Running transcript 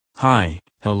Hi,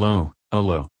 hello,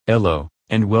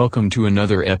 and welcome to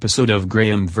another episode of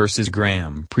Graham vs.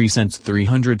 Graham Presents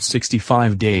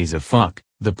 365 Days of Fuck,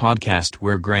 the podcast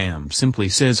where Graham simply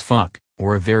says fuck,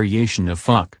 or a variation of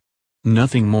fuck.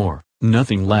 Nothing more,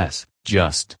 nothing less,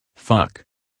 just fuck.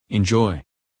 Enjoy.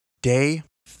 Day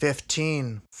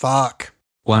 15. Fuck.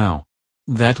 Wow.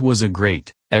 That was a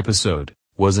great episode,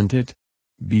 wasn't it?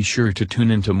 Be sure to tune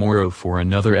in tomorrow for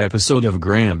another episode of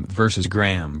Graham vs.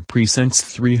 Graham Presents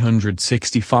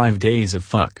 365 Days of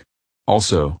Fuck.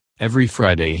 Also, every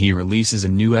Friday he releases a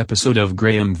new episode of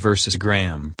Graham vs.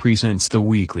 Graham Presents the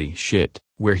Weekly Shit,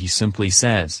 where he simply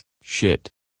says, shit.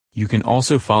 You can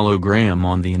also follow Graham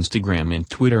on the Instagram and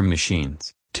Twitter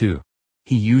machines, too.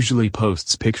 He usually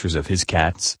posts pictures of his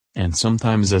cats, and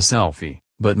sometimes a selfie,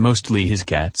 but mostly his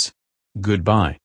cats. Goodbye.